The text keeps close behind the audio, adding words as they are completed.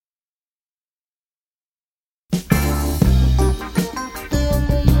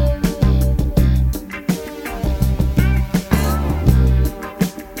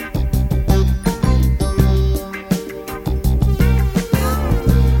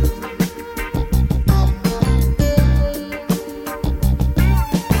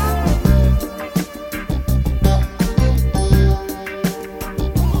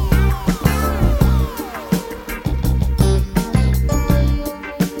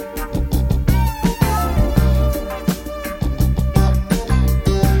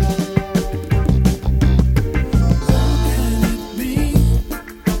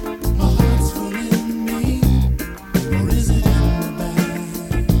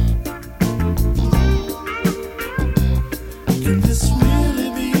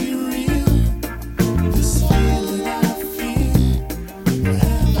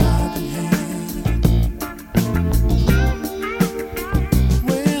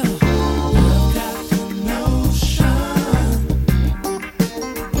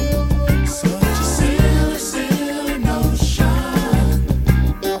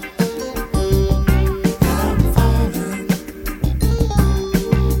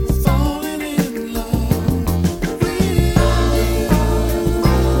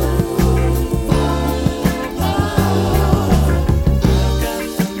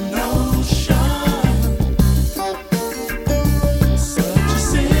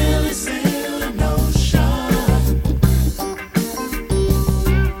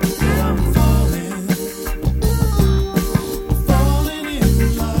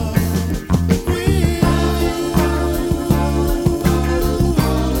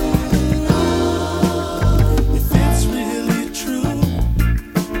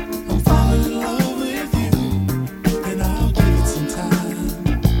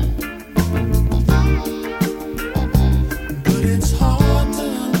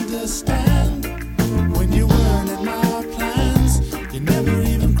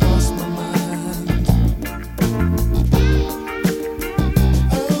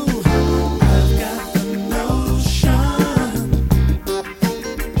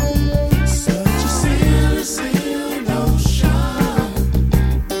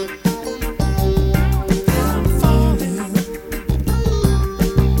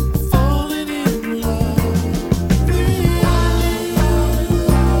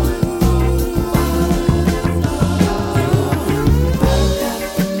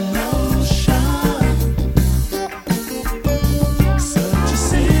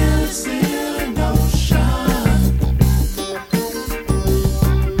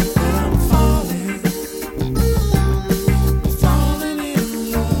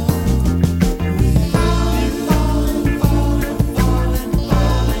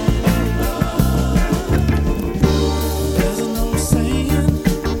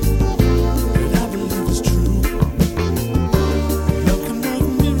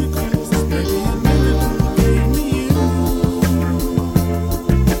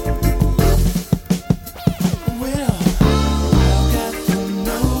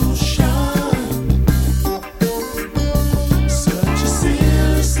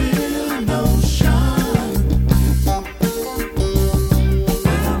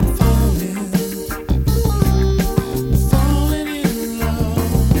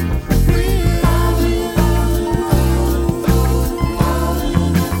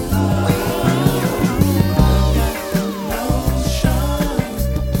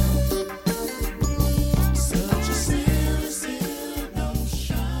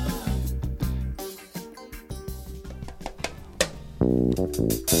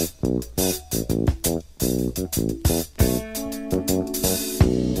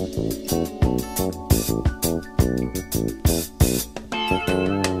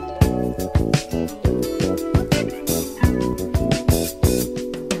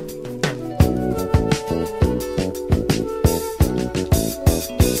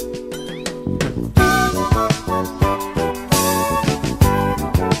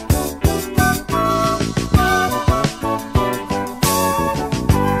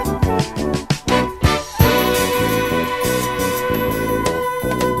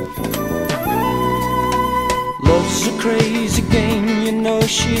Love's a crazy game, you know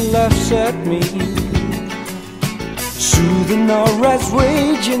she laughs at me, soothing or as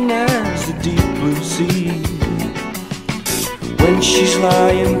raging as the deep blue sea. When she's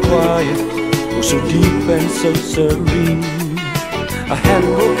lying quiet, oh so deep and so serene, a hand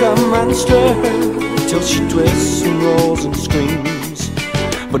will come and stir her till she twists and rolls and screams.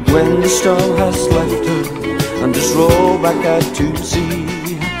 But when the storm has left her and just roll back out to sea,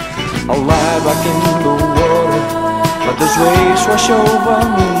 I'll lie back in the water, let those waves wash over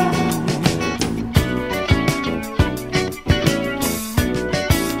me.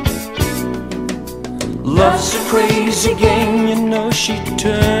 Love's a crazy game, you know she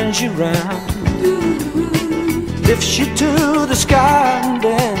turns you round, lifts you to the sky and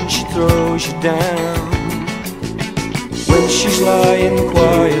then she throws you down. When she's lying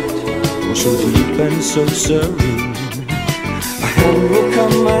quiet, oh so deep and so serene, a hand will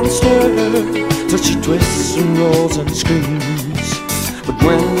come and stir her till she twists and rolls and screams. But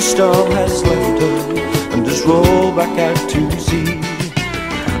when the storm has left her and just roll back out to sea,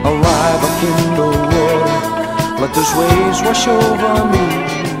 I'll lie back in the water, let those waves wash over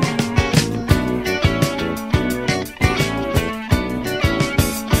me.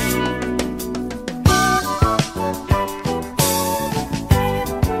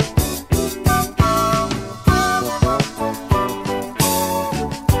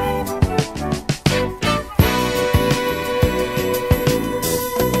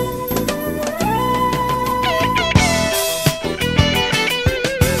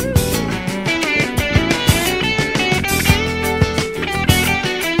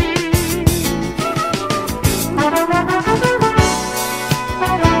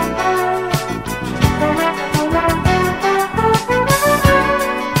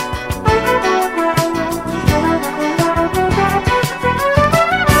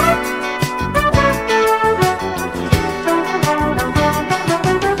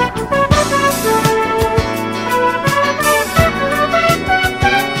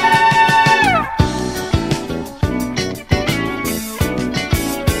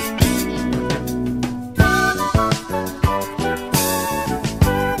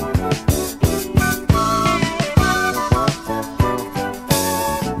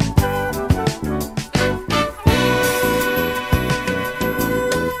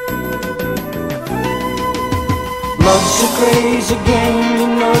 Love's a crazy game, you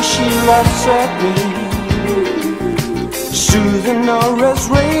know she laughs at me, soothing or as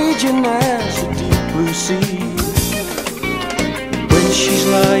raging as the deep blue sea. When she's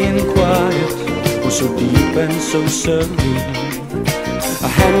lying quiet, oh so deep and so serene, a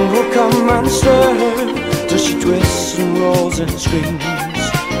hand will come and stir her till she twists and rolls and screams.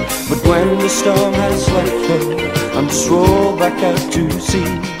 But when the storm has left her and just roll back out to sea,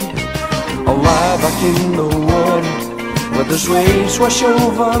 I'll lie back in the water, let those waves wash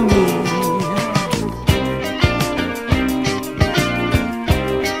over me.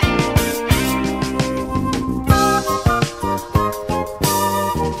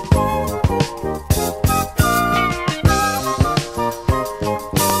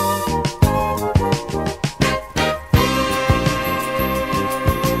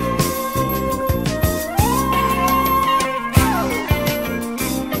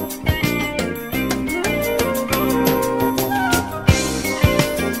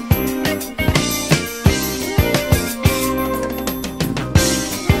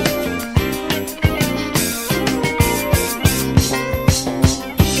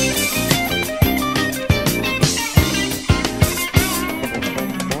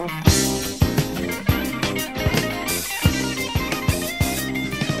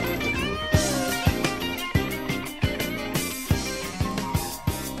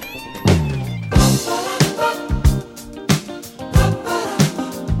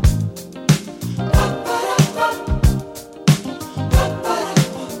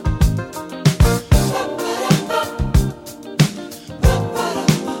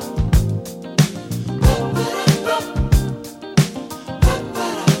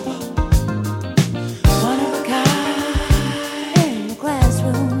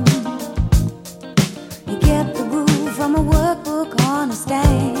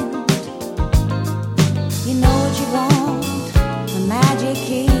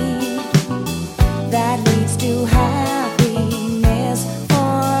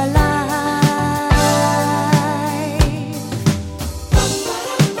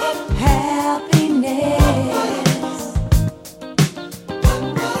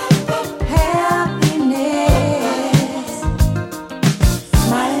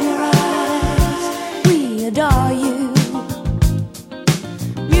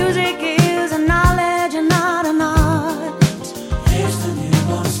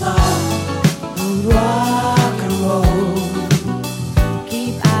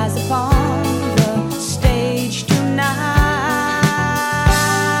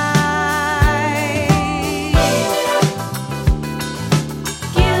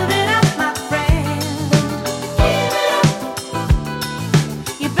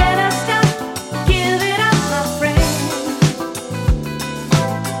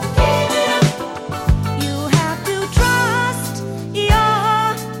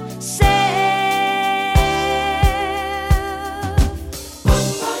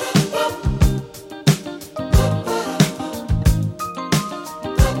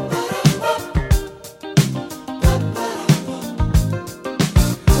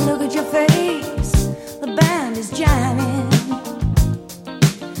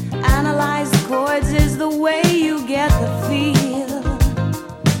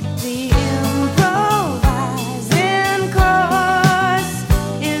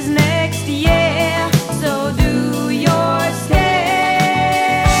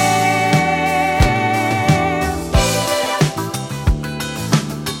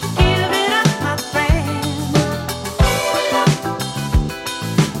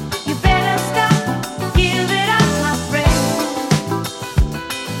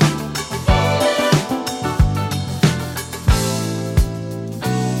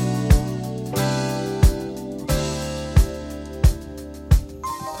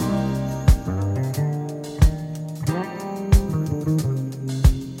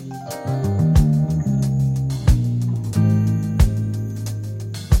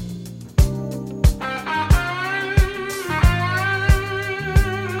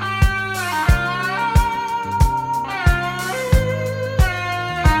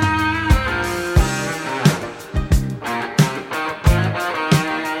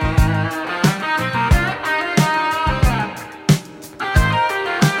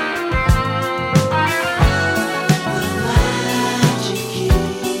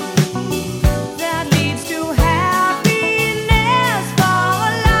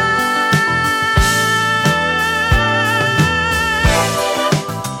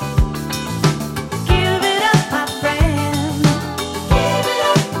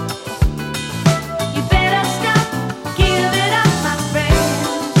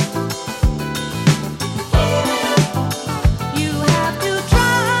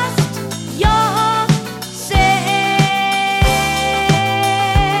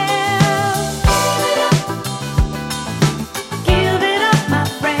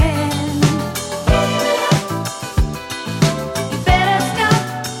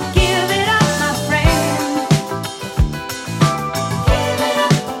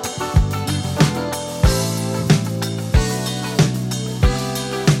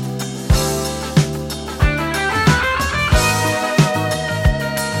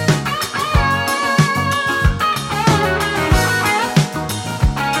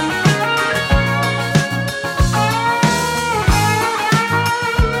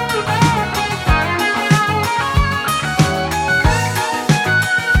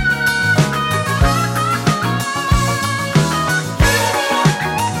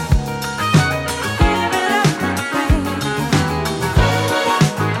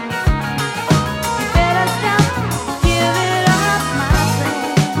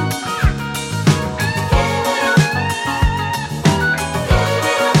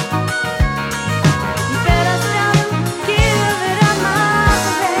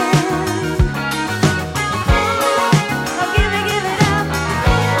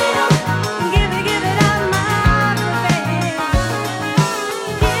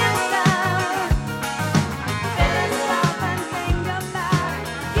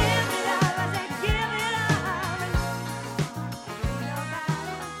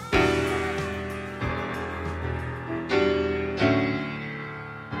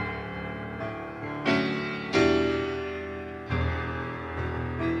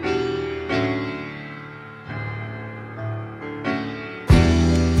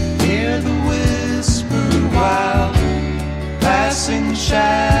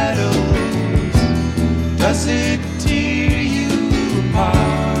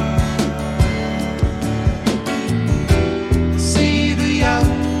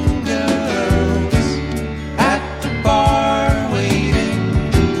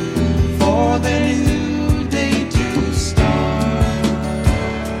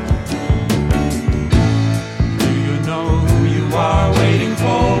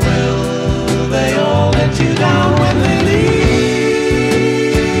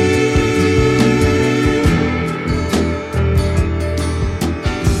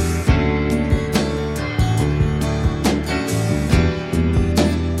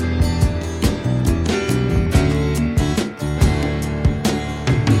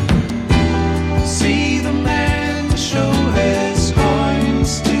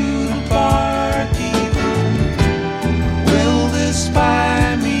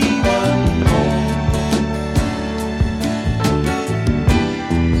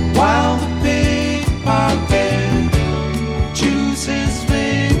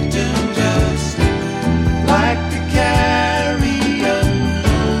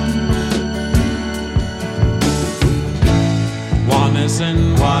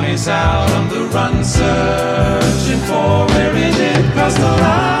 always out on the run, searching for where it did cross the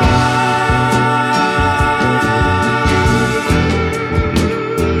line.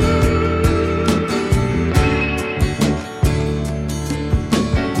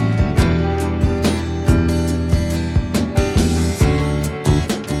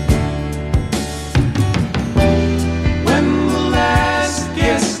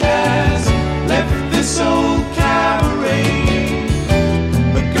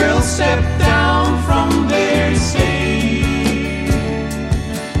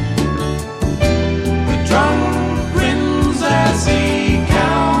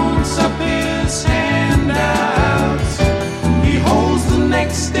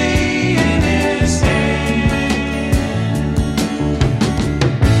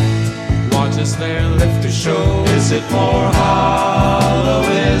 There left to show, is it more hollow?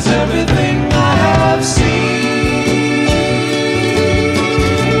 Is everything I have seen?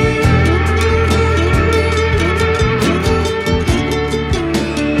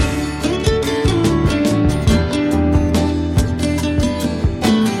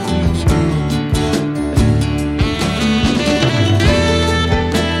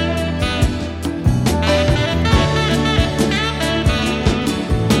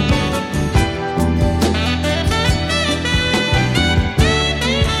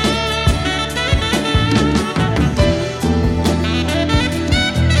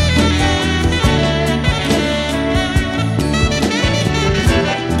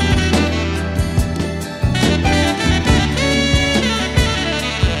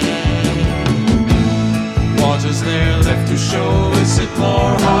 There left to show, is it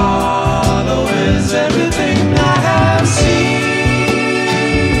more hollow? Is everything I have seen?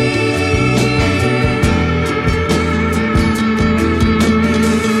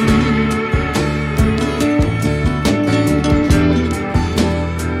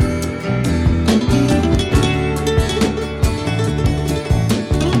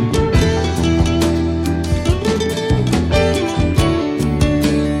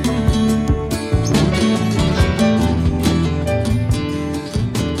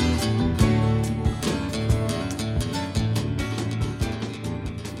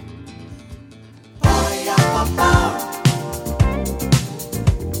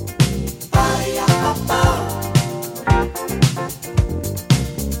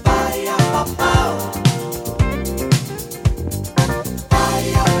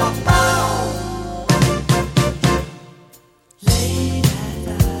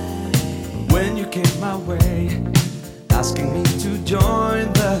 Asking me to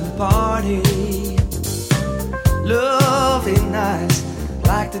join the party. Loving eyes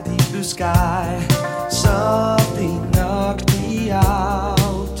like the deep blue sky softly knocked me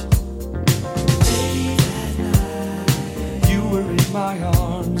out. Late at night, you were in my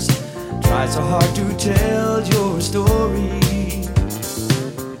arms, tried so hard to tell your story.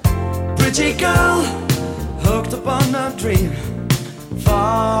 Pretty girl, hooked upon a dream,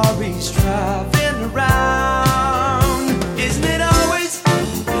 Far East traveling around. Isn't it always,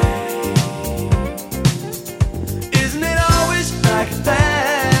 isn't it always like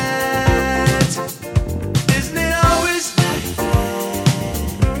that? Isn't it always like that?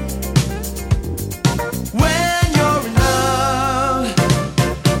 When you're in love,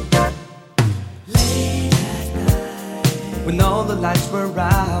 late at night, when all the lights were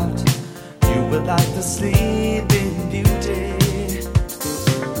out, you were like the sleeping beauty.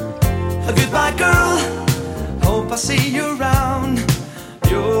 Goodbye, girl, hope I see you around.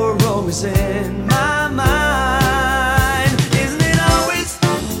 You're always in my mind. Isn't it always,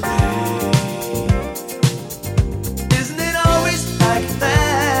 isn't it always like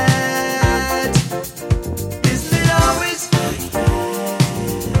that? Isn't it always like that?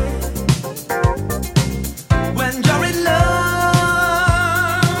 When you're in love.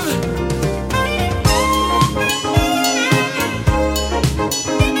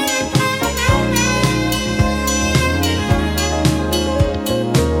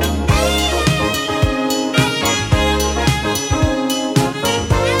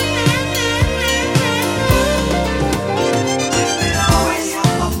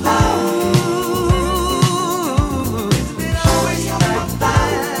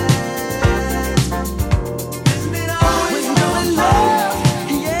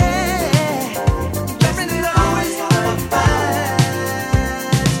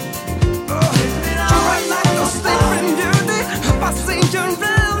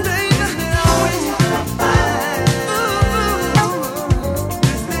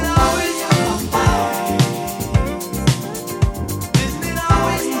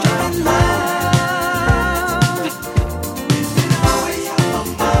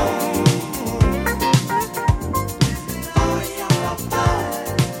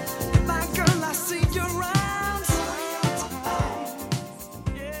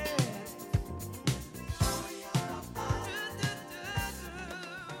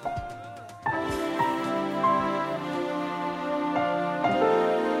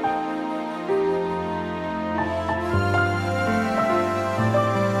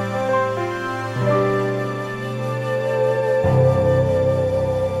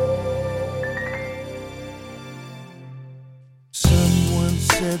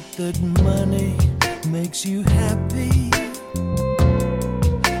 that money makes you happy,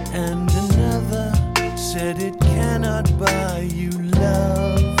 and another said it cannot buy you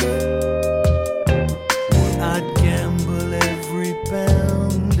love. Well, I'd gamble every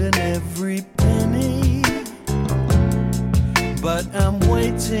pound and every penny, but I'm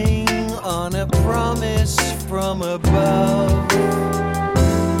waiting on a promise from above.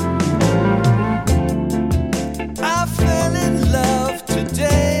 I fell in love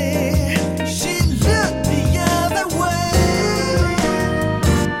today. She looked the other way.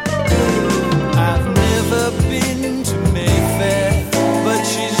 I've never been to Mayfair, but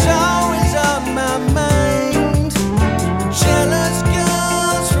she's always on my mind. Jealous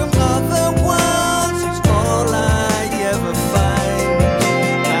girls from other worlds is all I ever find.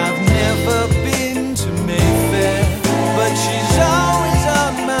 I've never been to Mayfair, but she's always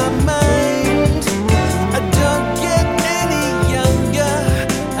on my mind. I don't get any younger,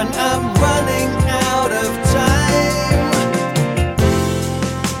 and I'm running out of time.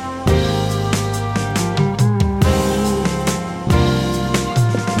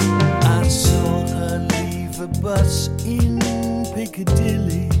 I saw her leave a bus in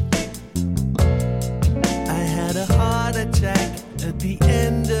Piccadilly. I had a heart attack at the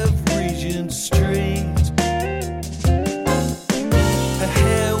end of Regent Street. Her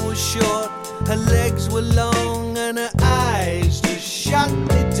hair was short, her legs were long, and her eyes just shut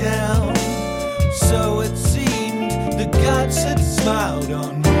me down. So it seemed the gods had smiled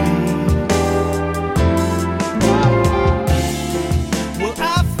on me. Well,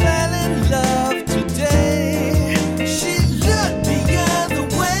 I fell in love today. She looked the other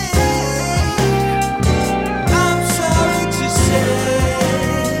way. I'm sorry to say,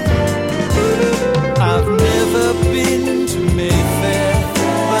 I've never been to Mayfair,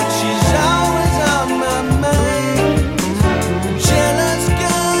 but she's always on my mind. Jealous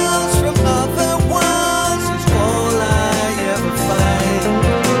girls from other worlds is all I ever find.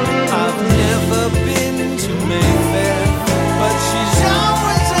 I've never been to Mayfair, but she's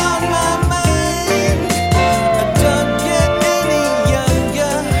always on my mind. I don't get any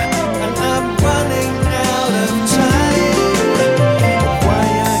younger, and I'm running out of time. Why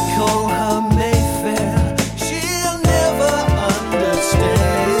I call her Mayfair, she'll never understand.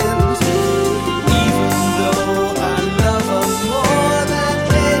 Even though I love her more than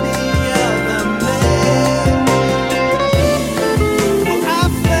any other man. Well, I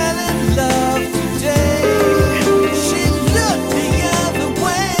fell in love today. She looked the other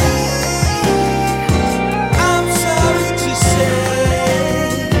way. I'm sorry to say,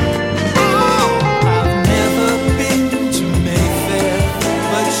 I've never been to Mayfair,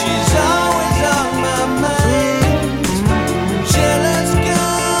 but she's always on my mind. Jealous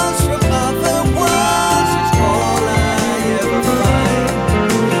girls from other worlds is all I ever find.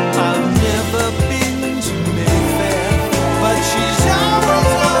 I've never been to Mayfair, but she's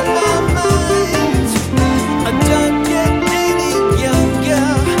always on my mind. I don't get any younger,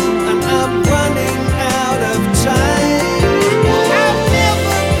 and I'm running out of time. I've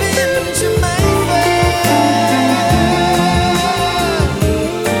never been to Mayfair.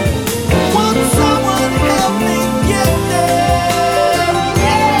 Won't someone help me get there?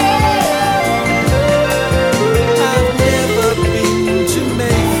 I've never been to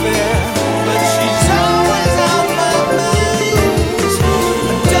Mayfair, but she's always on my mind.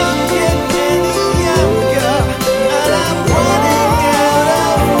 I don't get any younger, and I'm running out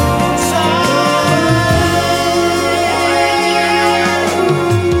of time.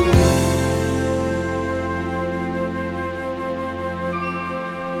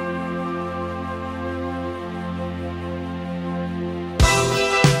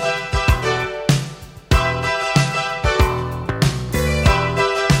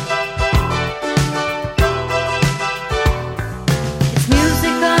 It's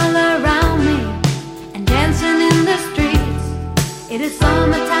music all around me and dancing in the streets. It is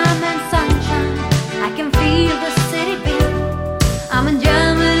summertime and sunshine. I can feel the city beat. I'm in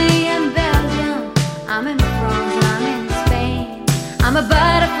Germany and Belgium. I'm in France and I'm in Spain. I'm a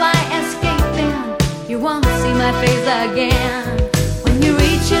butterfly escaping. You won't see my face again. When you're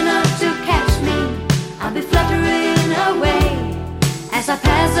reaching out to catch me, I'll be fluttering away. As I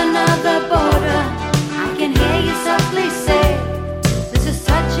pass another border, I can hear you softly say, this is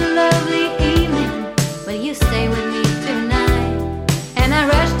such a lovely evening. Will you stay with me tonight? And I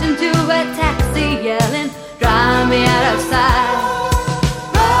rushed into a taxi yelling, drive me out of sight.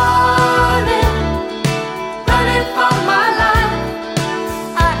 Running, running for my life.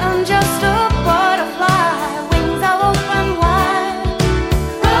 I am just a butterfly, wings are open wide.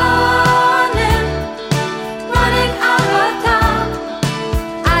 Running, running out of time.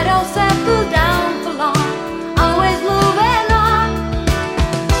 I don't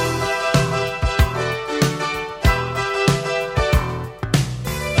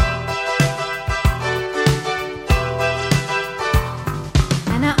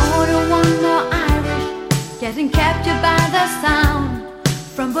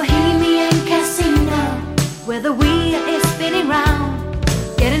bohemian casino where the wheel is spinning round,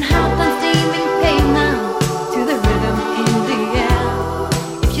 getting hot and steaming pain now to the rhythm in the air.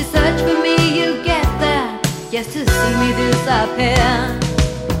 If you search for me, you get there just to see me disappear.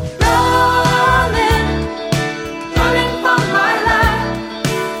 Rolling, running for my life.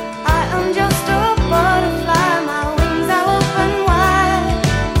 I am just a butterfly, my wings are open wide.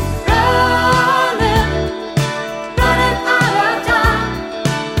 Rolling, running out of time.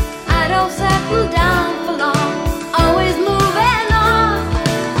 I don't settle down for long, always moving on.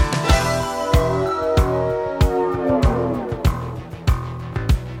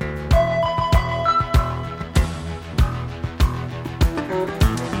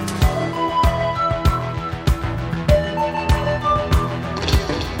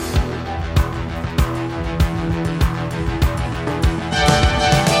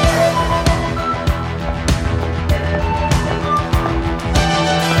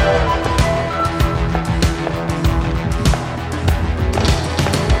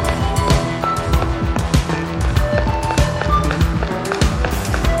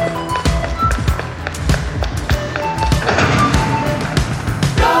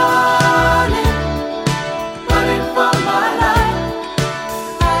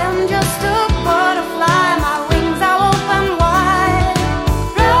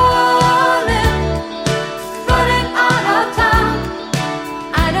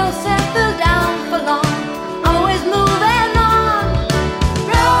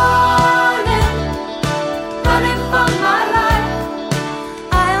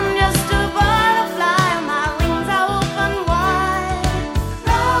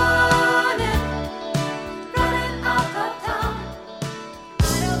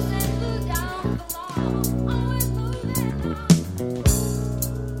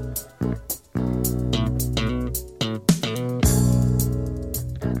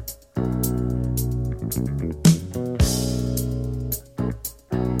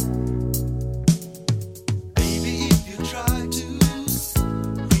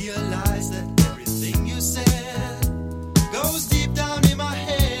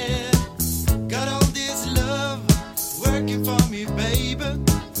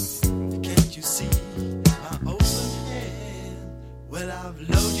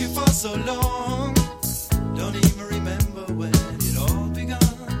 So long, don't even remember when it all begun.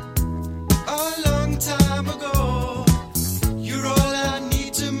 A long time ago, you're all I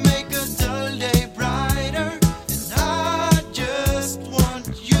need to make a dull day brighter. And I just want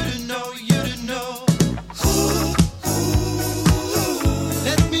you to know, ooh,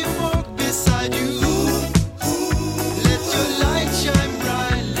 let me walk beside you. Let your light shine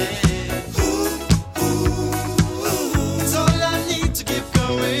brightly. It's all I need to keep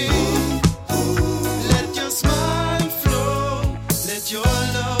going.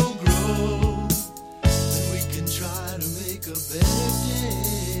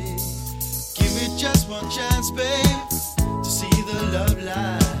 Just one chance, babe, to see the love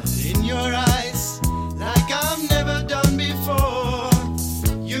light in your eyes like I've never done before.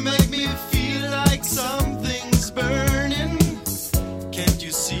 You make me feel like something's burning. Can't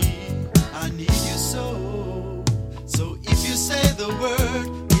you see I need you so? So if you say the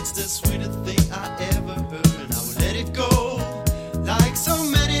word, it's the sweetest thing I ever heard, and I will let it go like so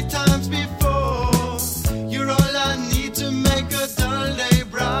many times before. You're all I need to make a dull day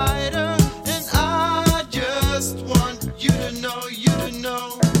brighter. You to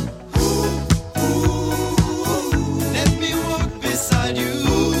know, ooh, let me walk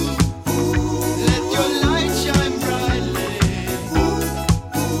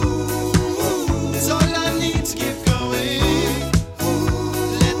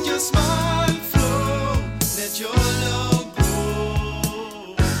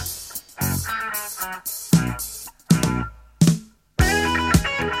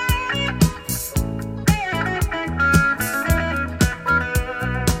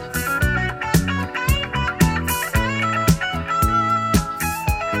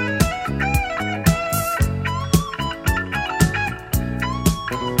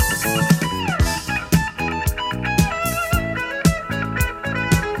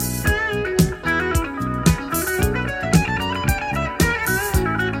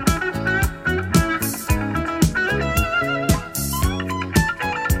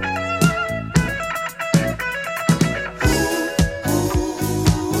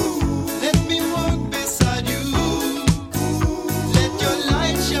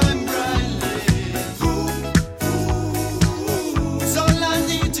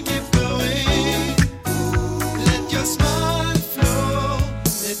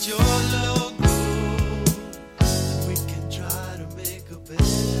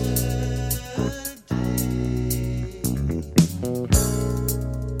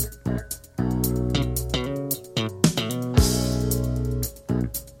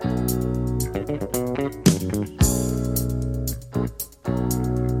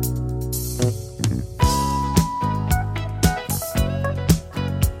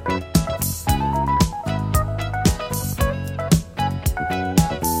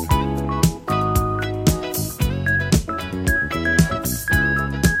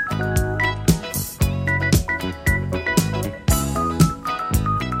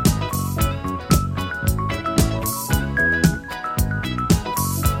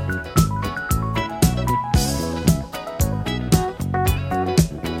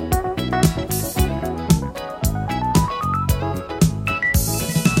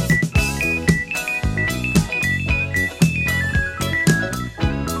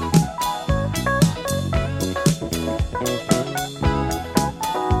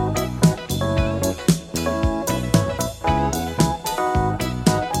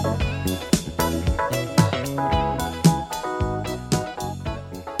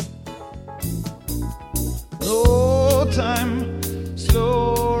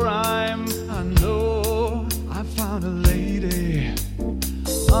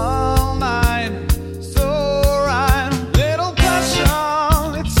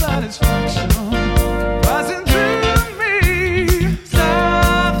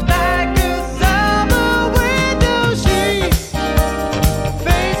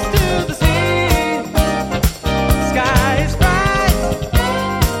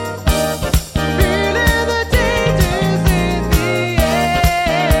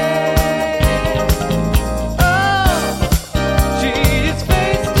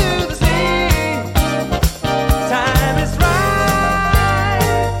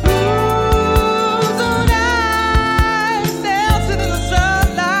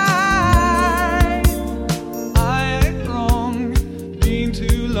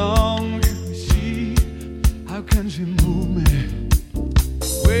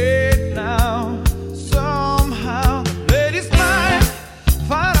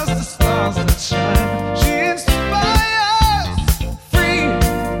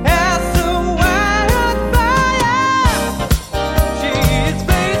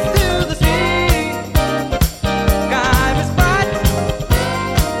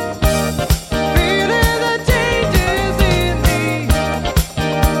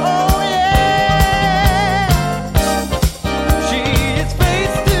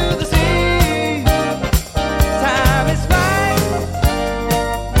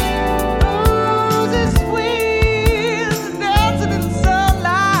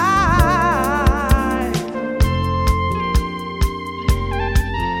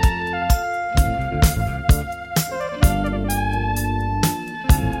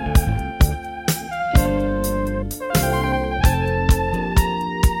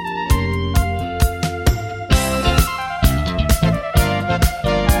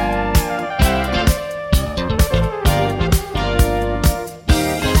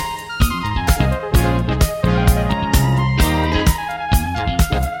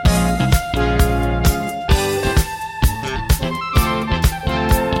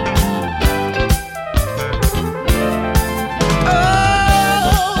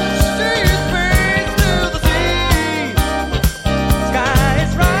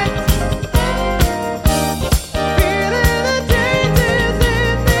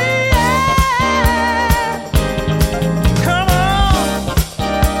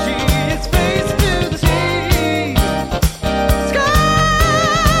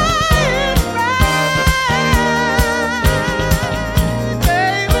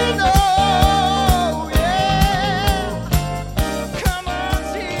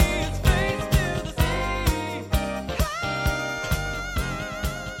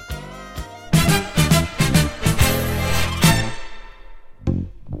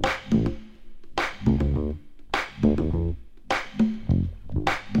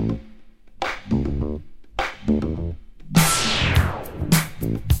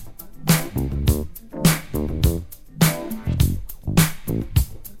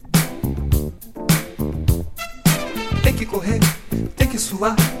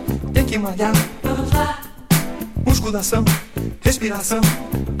suar, tem que malhar. Vamos lá, Musculação, respiração,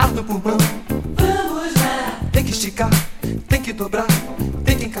 ar no pulmão. vamos lá, Tem que esticar, tem que dobrar,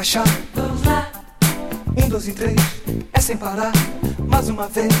 tem que encaixar. vamos lá. 1, 2 e 3, é sem parar, mais uma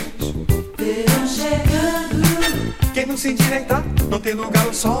vez. Verão chegando, Quem não se endireitar, não tem lugar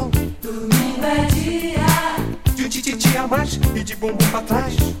ao sol. domingo é dia. De um tititi a mais e de bumbum pra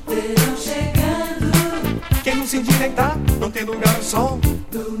trás. Verão chegando, Quem não se endireitar, não tem lugar ao sol.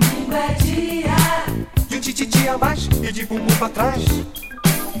 domingo é dia. De um tititi a mais e de bumbum pra trás.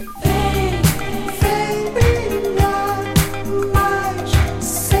 Vem, Vem brilhar mais,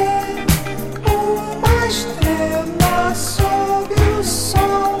 ser uma estrela sob o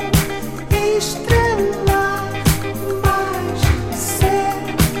sol. Estrelar mais, ser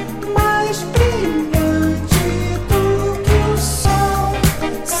mais brilhante do que o sol.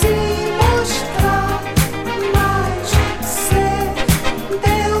 Se mostrar mais, ser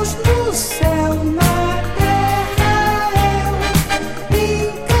Deus no céu, na terra eu.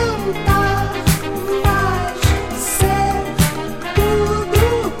 Encantar mais, ser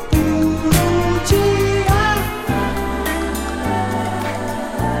tudo por um dia.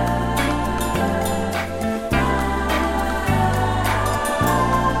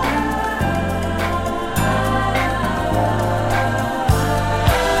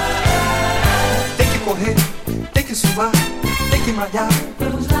 Tem que correr, tem que suar, tem que malhar.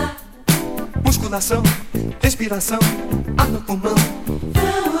 vamos lá, Musculação, respiração, ar no pulmão.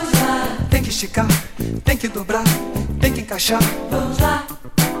 vamos lá, Tem que esticar, tem que dobrar, tem que encaixar. vamos lá.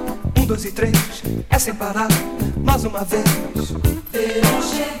 1, 2 e 3, é sem parar, mais uma vez. Verão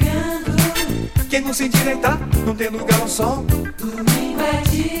chegando, Quem não se endireitar, não tem lugar ao sol. domingo é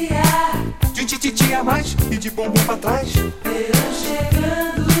dia. De um tititi a mais e de bumbum pra trás. Verão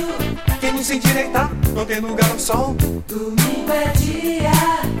chegando, Quem não se endireitar, não tem lugar ao sol. domingo é dia.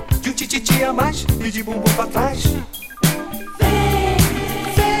 De um tititi a mais e de bumbum pra trás. Vem,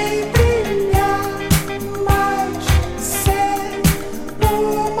 Vem brilhar mais, ser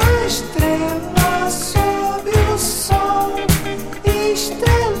uma estrela sob o sol.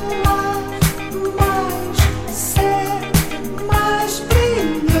 Estrelar mais, ser mais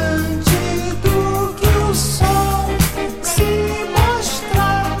brilhante do que o sol. Se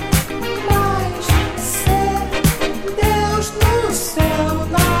mostrar mais, ser Deus no céu,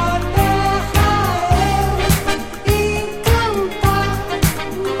 na terra eu. Encantar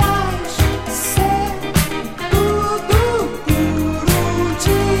mais, ser tudo por um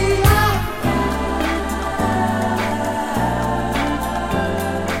dia.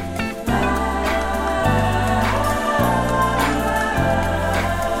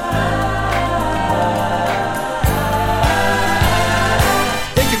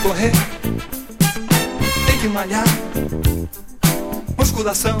 Tem que correr, tem que malhar.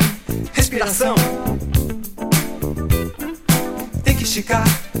 Musculação, respiração. Tem que esticar,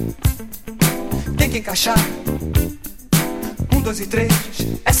 tem que encaixar. 1, 2 e 3,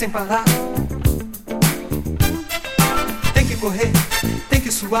 é sem parar. Tem que correr, tem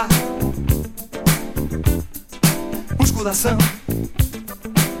que suar. Musculação,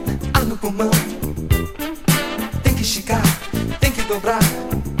 ar no pulmão. Tem que esticar, tem que dobrar.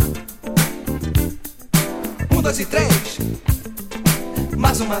 1, 2 e 3,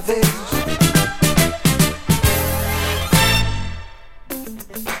 mais uma vez.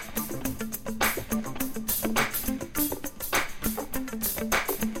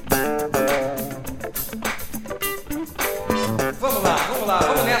 Vamos lá,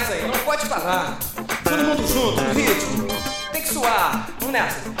 vamos nessa aí, não pode parar. Todo mundo junto, no ritmo. Tem que suar, vamos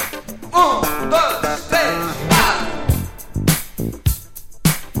nessa. 1, 2, 3, 4.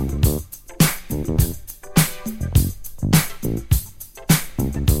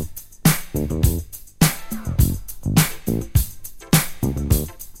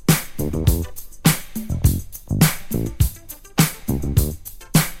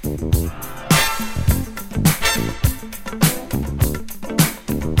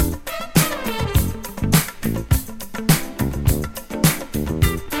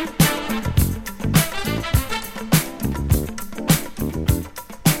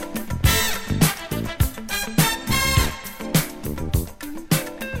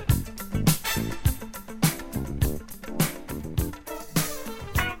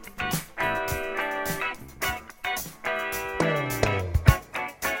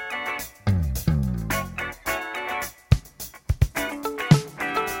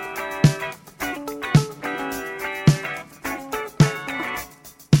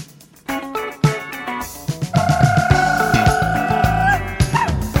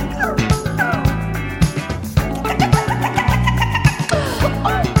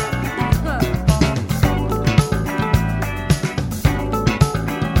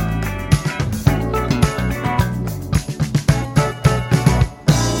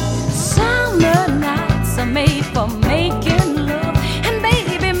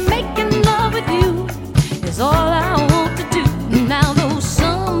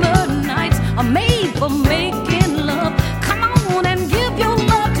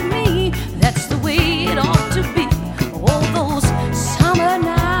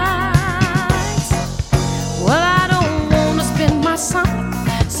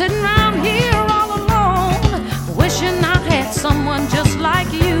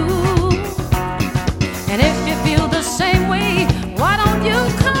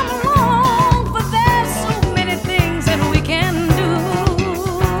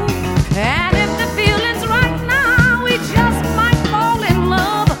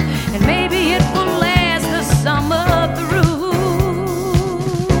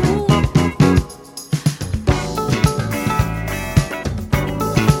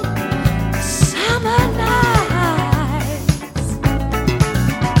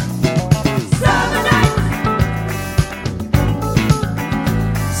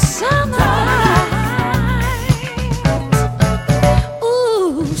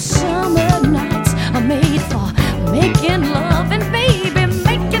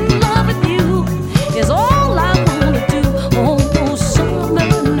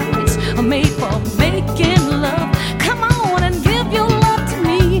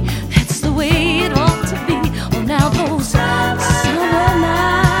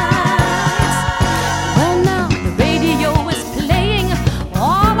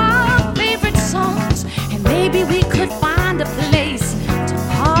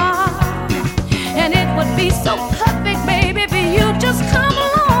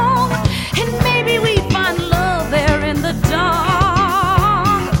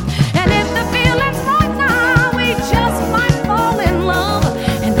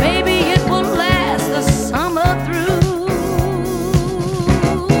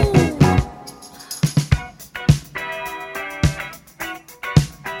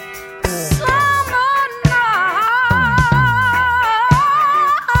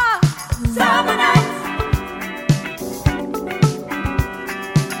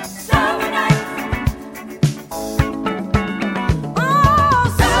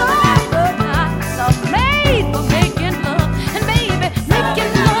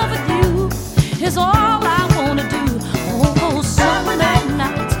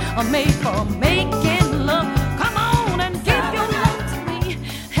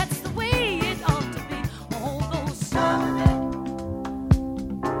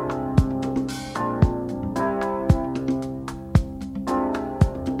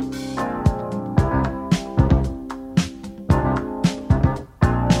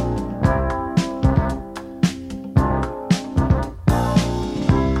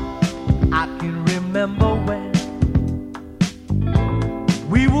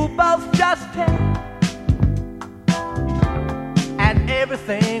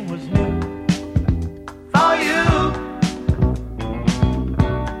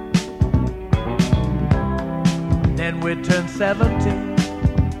 17.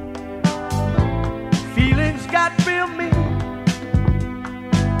 Feelings got real mean.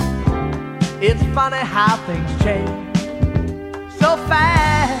 It's funny how things change so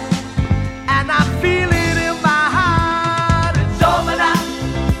fast, and I feel it in my heart. It's over now.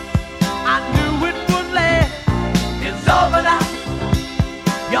 I knew it would last. It's over now.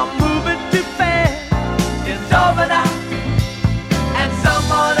 You're moving too fast. It's over now. And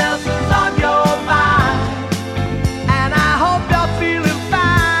someone else is on your mind. And I hope you're feeling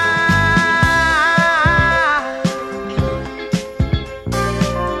fine.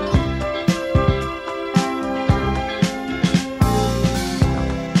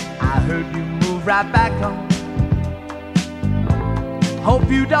 I heard you move right back home. Hope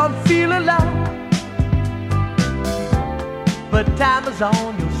you don't feel alone. But time is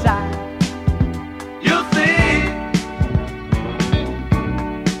on your side. You'll see.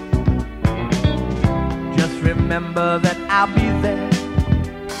 Just remember that I'll be there,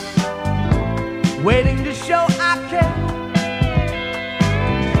 waiting to show I care.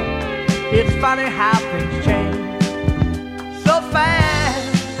 It's funny how things change so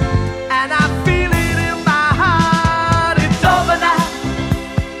fast, and I feel it in my heart. It's over now.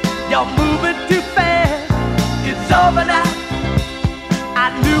 You're moving too fast. It's over now. I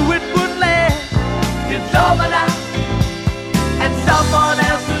knew it would last. It's over now. And someone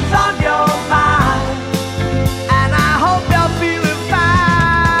else is on your mind. And I hope you're feeling fine.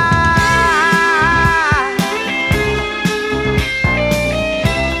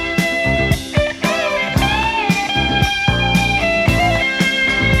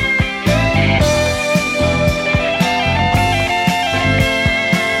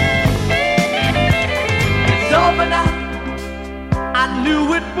 It's over now. I knew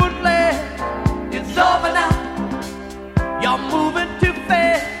it would last. It's over now. You're moving too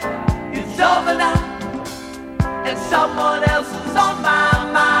fast. It's over now. And someone else is on my